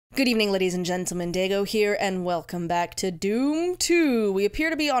Good evening, ladies and gentlemen. Dago here, and welcome back to Doom 2. We appear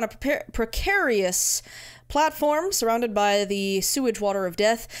to be on a precarious platform surrounded by the sewage water of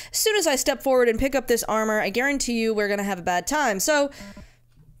death. As soon as I step forward and pick up this armor, I guarantee you we're gonna have a bad time. So,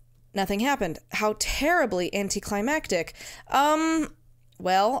 nothing happened. How terribly anticlimactic.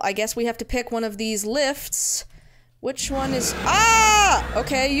 Well, I guess we have to pick one of these lifts. Which one is— Ah!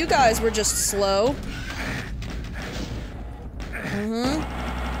 Okay, you guys were just slow.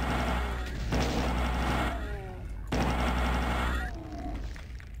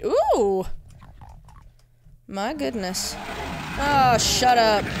 Ooh! My goodness. Oh, shut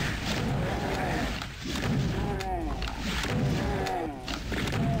up.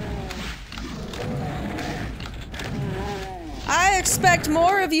 I expect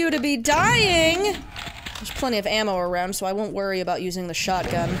more of you to be dying! There's plenty of ammo around, so I won't worry about using the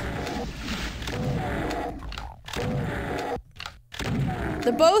shotgun.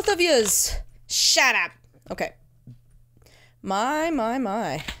 The both of yous! Shut up! Okay. My.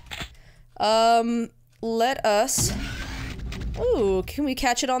 Let us— Ooh, can we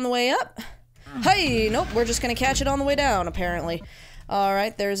catch it on the way up? Hey! Nope, we're just gonna catch it on the way down, apparently.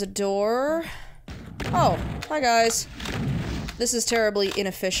 Alright, there's a door. Oh, hi guys. This is terribly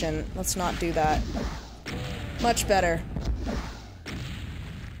inefficient. Let's not do that. Much better.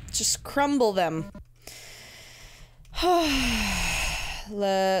 Just crumble them.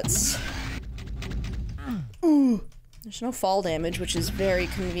 Let's— Ooh. There's no fall damage, which is very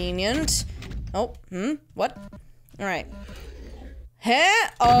convenient. Oh, what? Alright. Huh?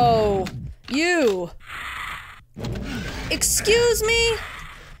 Oh, you! Excuse me?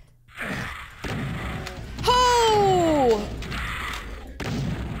 Oh!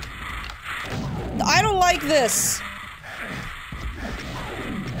 I don't like this.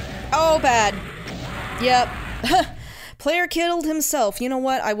 Oh, bad. Yep. Player killed himself. You know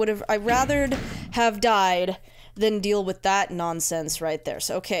what? I'd rather have died than deal with that nonsense right there.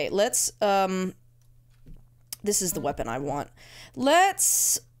 So, okay, let's, this is the weapon I want.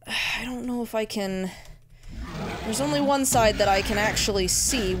 Let's— I don't know if I can— There's only one side that I can actually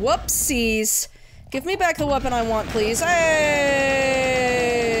see. Whoopsies! Give me back the weapon I want, please. Hey!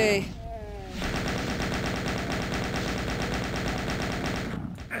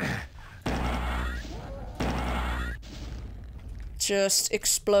 Just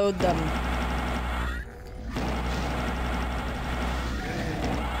explode them.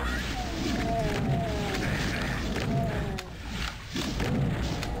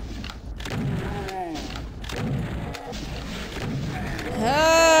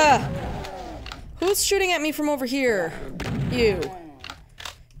 Ah! Who's shooting at me from over here? You.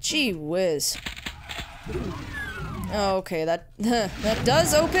 Gee whiz. Okay, that that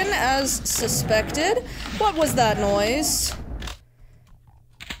does open as suspected. What was that noise?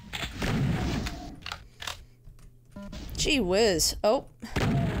 Gee whiz. Oh.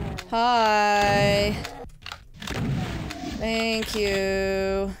 Hi. Thank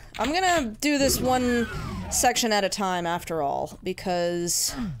you. I'm gonna do this one section at a time after all,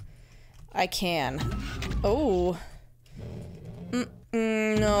 because I can. Oh.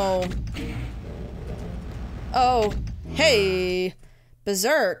 No. Oh. Hey.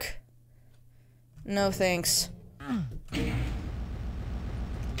 Berserk. No thanks.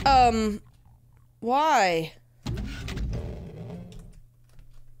 Why?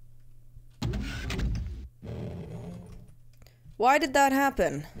 Why did that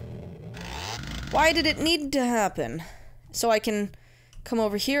happen? Why did it need to happen? So I can come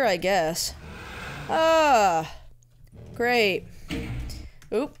over here, I guess. Ah! Great.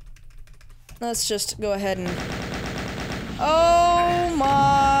 Oop. Let's just go ahead and— Oh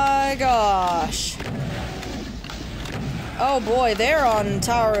my gosh. Oh boy, they're on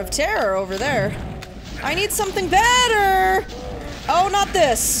Tower of Terror over there. I need something better! Oh, not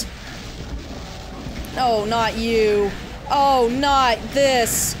this! No, not you. Oh, not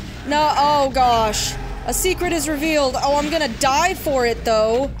this. No, oh gosh. A secret is revealed. Oh, I'm gonna die for it,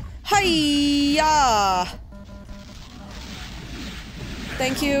 though. Hi-ya!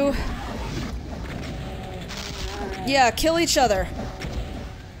 Thank you. Yeah, kill each other.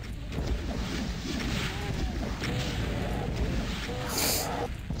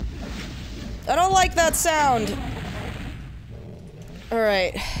 I don't like that sound.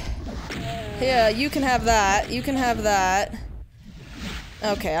 Alright. Yeah, you can have that. You can have that.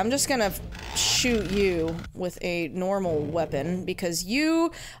 Okay, I'm just gonna shoot you with a normal weapon, because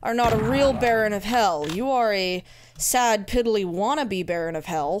you are not a real Baron of Hell. You are a sad, piddly wannabe Baron of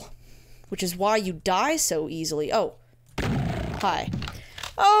Hell, which is why you die so easily. Oh. Hi.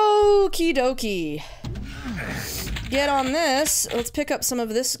 Okie dokie. get on this. Let's pick up some of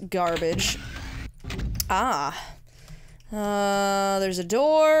this garbage. Ah. There's a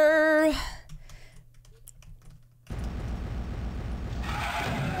door.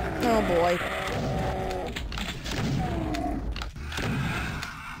 Oh boy.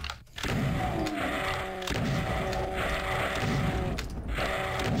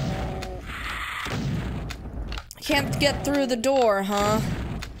 Can't get through the door, huh?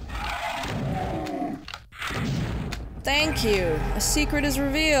 Thank you. A secret is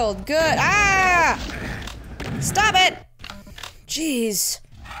revealed. Good. Ah! Stop it! Jeez.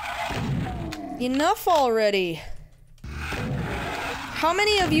 Enough already. How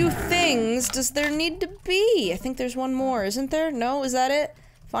many of you things does there need to be? I think there's one more, isn't there? No? Is that it?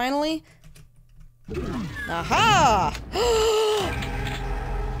 Finally? Aha!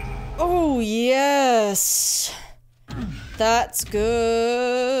 Oh, yes. That's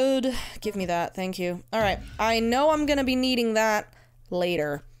good. Give me that, thank you. Alright, I know I'm gonna be needing that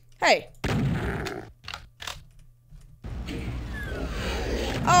later. Hey!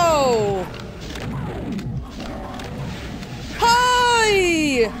 Oh!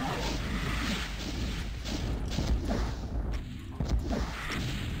 Hi!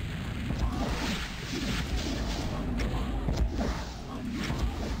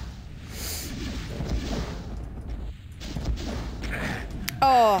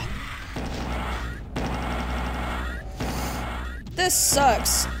 Oh. This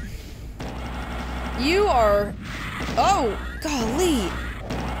sucks. You are... Oh, golly.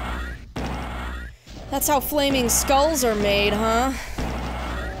 That's how flaming skulls are made, huh?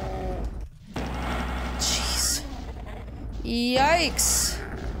 Jeez. Yikes.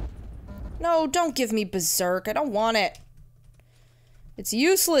 No, don't give me berserk. I don't want it. It's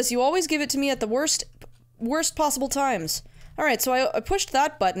useless. You always give it to me at the worst possible times. Alright, so I pushed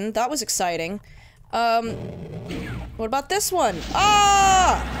that button. That was exciting. What about this one?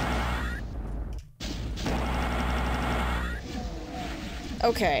 Ah!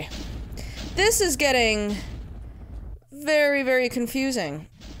 Okay. This is getting very, very confusing.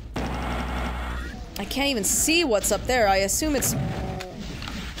 I can't even see what's up there. I assume it's...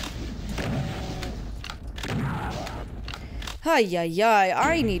 Ay-yi-yi,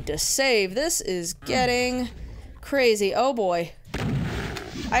 I need to save. This is getting crazy. Oh boy.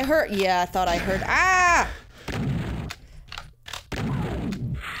 I heard- yeah, I thought I heard- ah!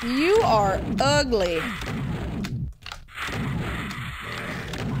 You are ugly.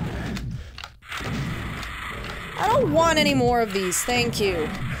 I don't want any more of these, thank you.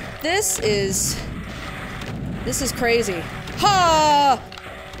 This is crazy. Ha!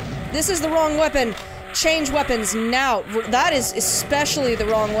 This is the wrong weapon. Change weapons now. That is especially the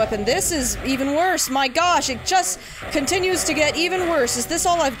wrong weapon. This is even worse. My gosh, it just continues to get even worse. Is this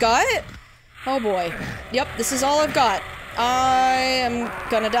all I've got? Oh boy. Yep, this is all I've got. I am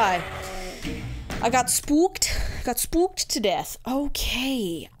gonna die. I got spooked. Got spooked to death.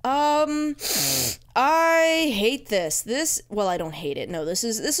 Okay. I hate this. Well, I don't hate it. No, this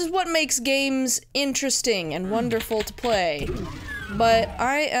is what makes games interesting and wonderful to play. But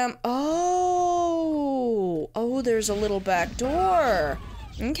I am... Oh! Oh, there's a little back door.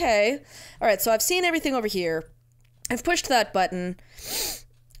 Okay. Alright, so I've seen everything over here. I've pushed that button.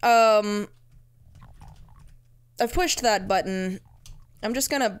 I've pushed that button. I'm just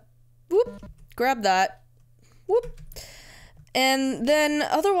gonna... Whoop! Grab that. Whoop! And then,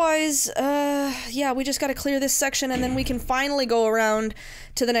 otherwise, yeah, we just gotta clear this section and then we can finally go around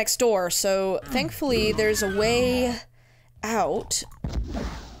to the next door. So, thankfully, there's a way out.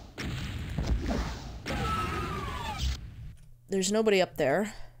 There's nobody up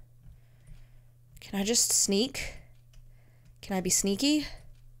there. Can I just sneak? Can I be sneaky?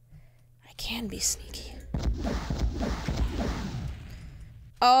 I can be sneaky.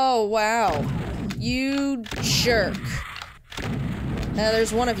 Oh, wow. You jerk.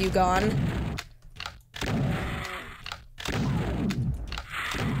 There's one of you gone.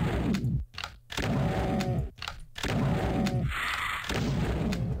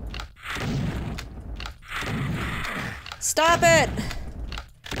 Stop it!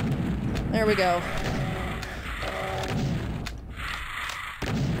 There we go.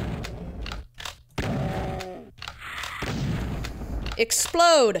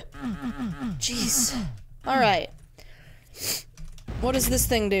 Explode! Jeez. Alright. What does this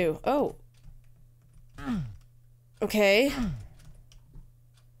thing do? Oh. Okay.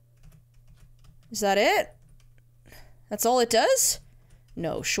 Is that it? That's all it does?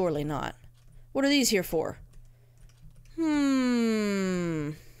 No, surely not. What are these here for?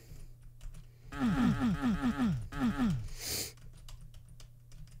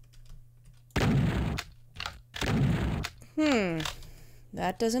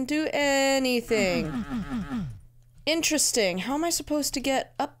 That doesn't do anything. Interesting. How am I supposed to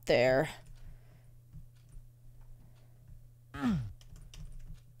get up there?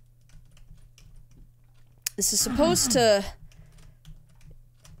 This is supposed to...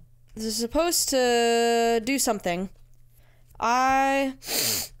 This is supposed to do something. I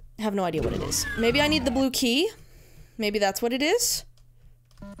have no idea what it is. Maybe I need the blue key. Maybe that's what it is.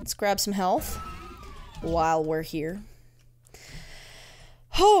 Let's grab some health while we're here.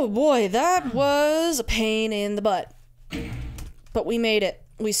 Oh boy, that was a pain in the butt. But we made it.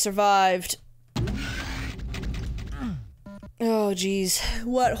 We survived. Oh geez.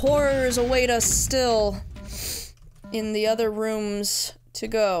 What horrors await us still in the other rooms to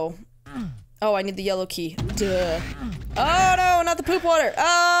go? Oh, I need the yellow key. Duh. Oh no, not the poop water!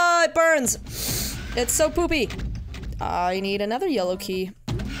 Ah, it burns! It's so poopy! I need another yellow key.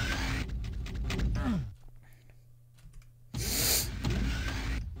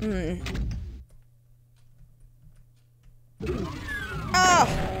 Ah!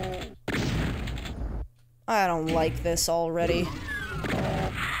 I don't like this already.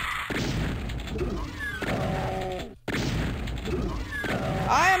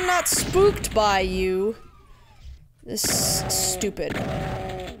 I am not spooked by you. This is stupid.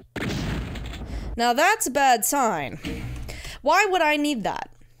 Now that's a bad sign. Why would I need that?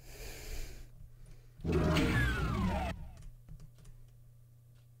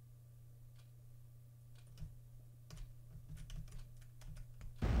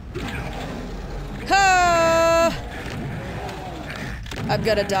 Ha! I'm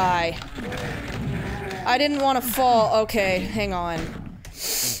gonna die. I didn't want to fall. Okay, hang on.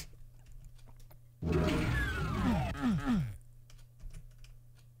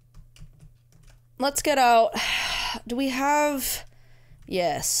 Let's get out. Do we have...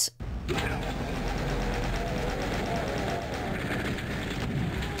 Yes.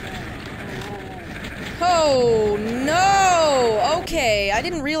 Oh, no! Okay, I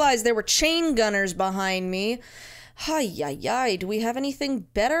didn't realize there were chain gunners behind me. Hi-yi-yi, do we have anything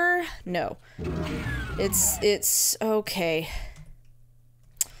better? No. It's... okay.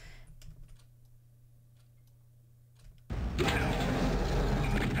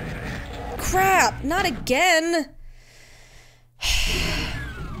 Crap! Not again!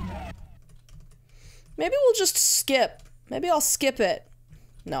 Maybe we'll just skip. Maybe I'll skip it.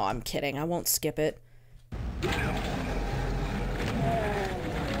 No, I'm kidding. I won't skip it.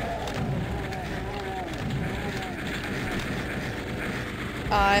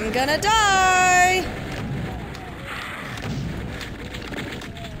 I'm gonna die!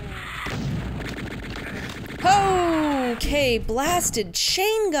 Okay, blasted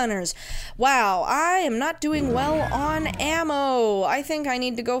chain gunners. Wow, I am not doing well on ammo. I think I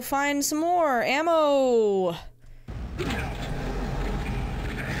need to go find some more ammo.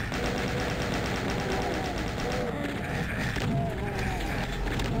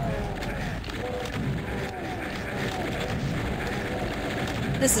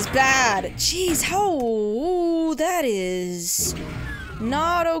 This is bad. Jeez, how... that is...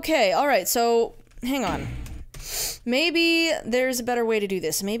 not okay. Alright, so... hang on. Maybe there's a better way to do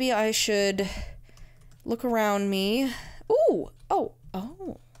this. Maybe I should... look around me. Ooh! Oh.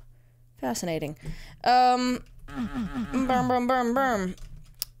 Oh. Fascinating. Burm, burm, burm, burm.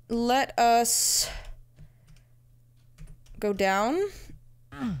 Let us... go down?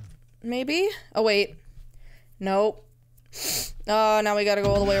 Maybe? Oh, wait. Nope. Oh, now we gotta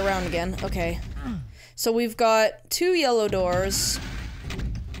go all the way around again. Okay. So we've got 2 yellow doors.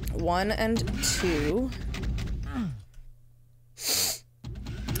 1 and 2.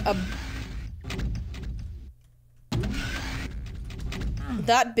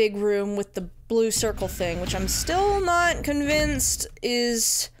 That big room with the blue circle thing, which I'm still not convinced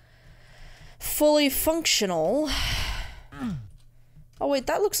is fully functional. Oh wait,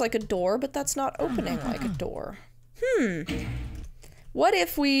 that looks like a door, but that's not opening like a door. What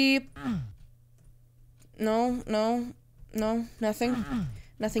if we... No, no, no, nothing.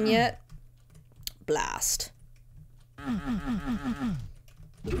 Nothing yet. Blast.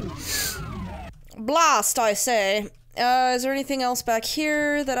 Blast, I say. Is there anything else back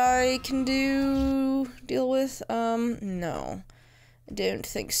here that I can deal with? No. I don't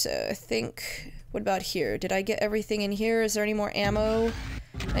think so. I think... what about here? Did I get everything in here? Is there any more ammo?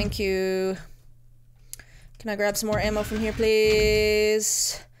 Thank you. Can I grab some more ammo from here,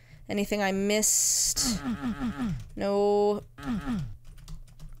 please? Anything I missed? No.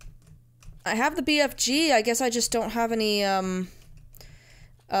 I have the BFG. I guess I just don't have any, yeah,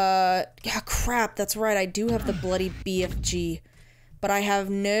 crap. That's right. I do have the bloody BFG. But I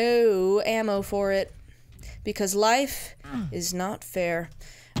have no ammo for it. Because life is not fair.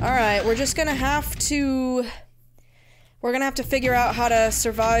 Alright, we're just gonna have to... We're gonna have to figure out how to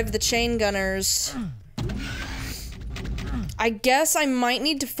survive the chain gunners. I guess I might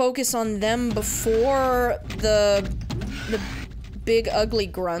need to focus on them before the big ugly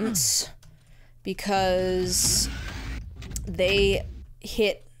grunts. Because they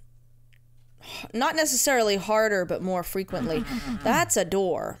hit not necessarily harder, but more frequently. That's a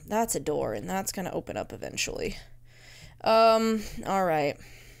door. That's a door, and that's gonna open up eventually. Alright.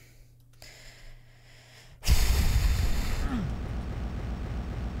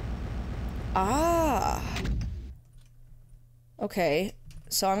 Ah. Okay,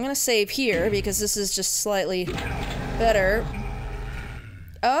 so I'm gonna save here, because this is just slightly better.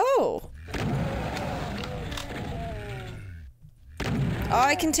 Oh!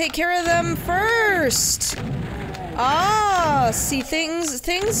 I can take care of them first! Ah! See, things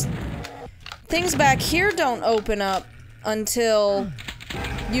back here don't open up until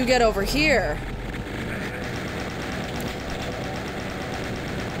you get over here.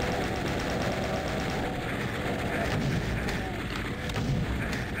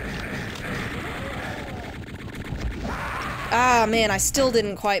 Ah, man, I still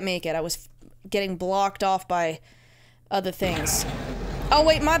didn't quite make it. I was getting blocked off by other things. Oh,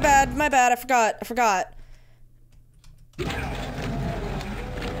 wait, my bad, I forgot.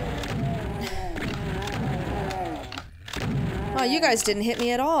 Oh, you guys didn't hit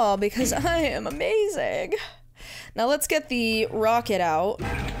me at all, because I am amazing. Now let's get the rocket out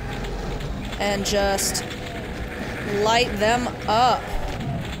and just light them up.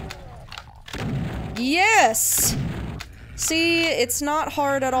 Yes! See, it's not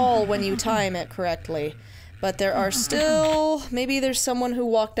hard at all when you time it correctly. But there are still... Maybe there's someone who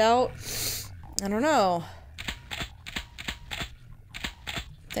walked out. I don't know.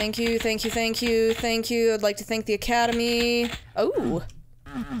 Thank you, thank you, thank you, thank you. I'd like to thank the Academy. Oh!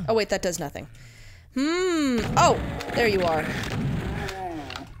 Oh wait, that does nothing. Oh! There you are.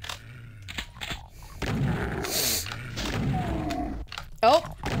 Oh!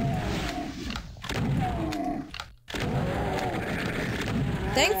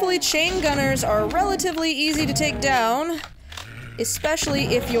 Thankfully, chain gunners are relatively easy to take down,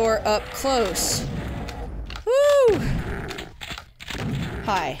 especially if you're up close. Woo!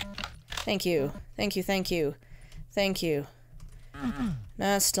 Hi. Thank you. Thank you, thank you. Thank you.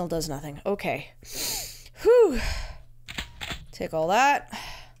 Nah, it still does nothing. Okay. Whew. Take all that.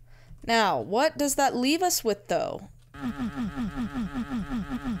 Now, what does that leave us with, though?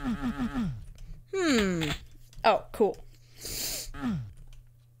 Oh, cool.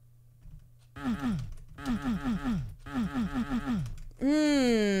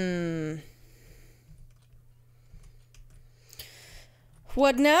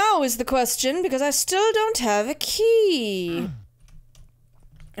 What now is the question, because I still don't have a key.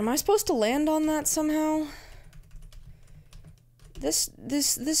 Am I supposed to land on that somehow? This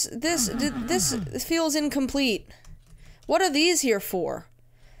feels incomplete. What are these here for?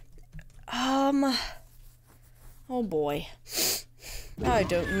 Oh boy. I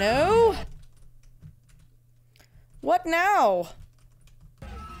don't know. What now?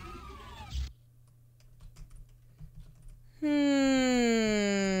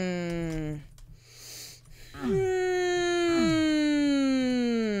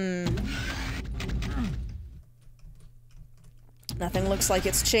 Nothing looks like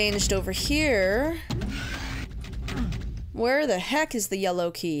it's changed over here. Where the heck is the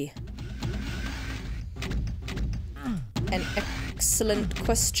yellow key? An excellent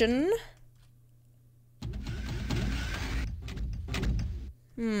question.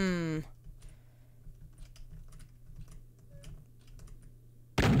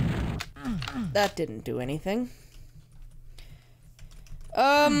 That didn't do anything.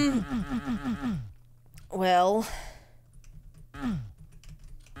 Well.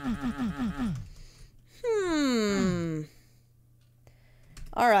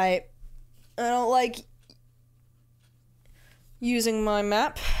 Alright. I don't like using my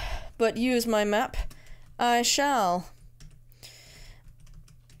map, but use my map I shall.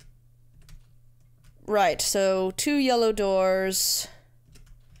 Right, so 2 yellow doors.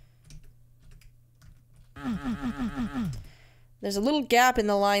 There's a little gap in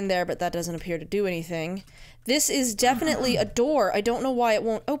the line there, but that doesn't appear to do anything. This is definitely a door. I don't know why it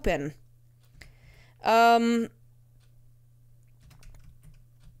won't open. Alright.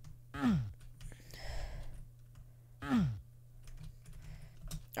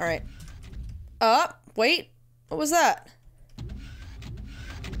 Wait. What was that?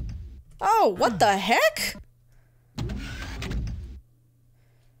 Oh, what the heck?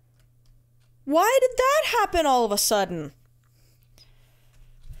 Why did that happen all of a sudden?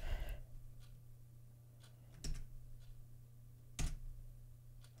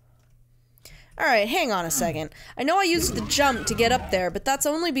 Alright, hang on a second. I know I used the jump to get up there, but that's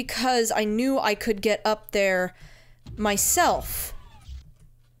only because I knew I could get up there myself.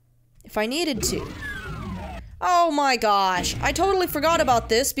 If I needed to. Oh my gosh. I totally forgot about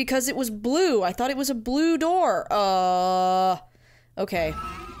this because it was blue. I thought it was a blue door. Okay.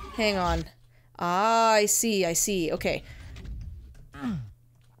 Hang on. Ah, I see, I see. Okay.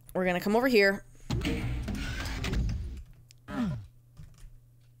 We're gonna come over here.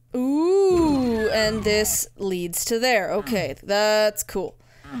 Ooh, and this leads to there. Okay, that's cool.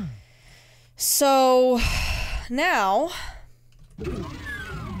 So, now,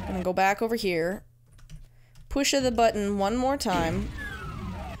 I'm gonna go back over here, push the button one more time,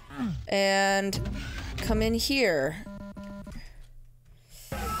 and come in here.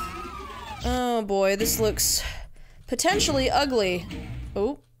 Oh boy, this looks potentially ugly.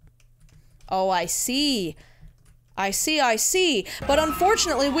 Oh. Oh, I see. I see. But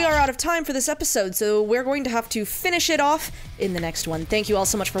unfortunately, we are out of time for this episode, so we're going to have to finish it off in the next one. Thank you all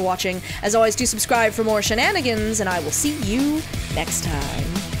so much for watching. As always, do subscribe for more shenanigans, and I will see you next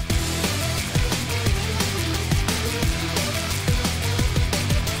time.